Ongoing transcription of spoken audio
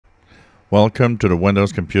Welcome to the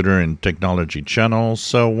Windows Computer and Technology channel.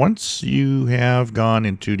 So once you have gone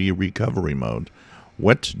into the recovery mode,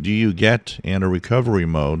 what do you get in a recovery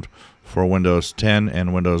mode for Windows 10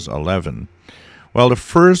 and Windows 11? Well, the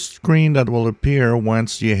first screen that will appear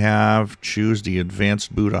once you have choose the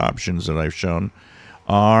advanced boot options that I've shown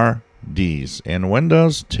are these. In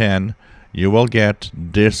Windows 10, you will get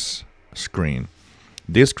this screen.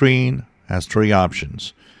 This screen has three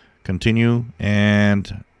options: continue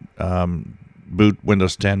and boot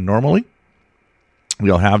Windows 10 normally.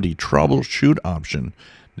 You'll have the troubleshoot option.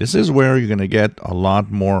 This is where you're going to get a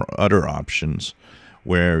lot more other options,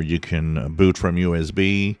 where you can boot from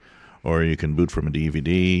USB, or you can boot from a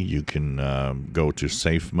DVD. You can go to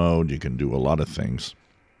safe mode. You can do a lot of things.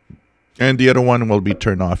 And the other one will be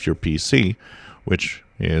turn off your PC, which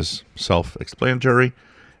is self-explanatory.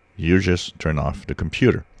 You just turn off the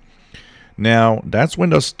computer. Now, that's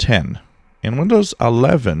Windows 10. In Windows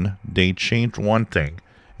 11, they changed one thing,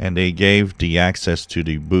 and they gave the access to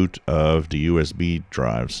the boot of the USB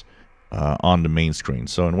drives on the main screen.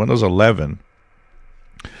 So in Windows 11,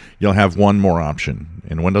 you'll have one more option.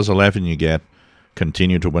 In Windows 11, you get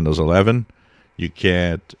continue to Windows 11. You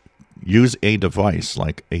get use a device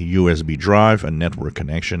like a USB drive, a network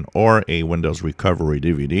connection, or a Windows Recovery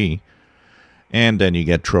DVD. And then you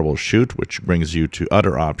get troubleshoot, which brings you to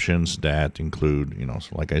other options that include,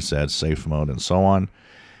 like I said, safe mode and so on.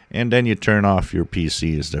 And then you turn off your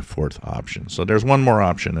PC is the fourth option. So there's one more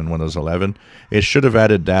option in Windows 11. It should have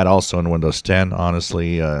added that also in Windows 10.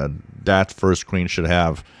 Honestly, that first screen should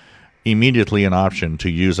have immediately an option to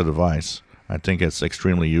use a device. I think it's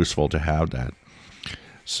extremely useful to have that.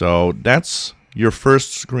 So that's your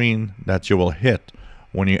first screen that you will hit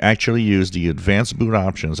when you actually use the advanced boot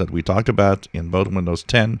options that we talked about in both Windows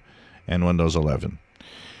 10 and Windows 11.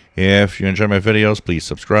 If you enjoy my videos, please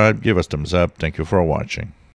subscribe, give us thumbs up. Thank you for watching.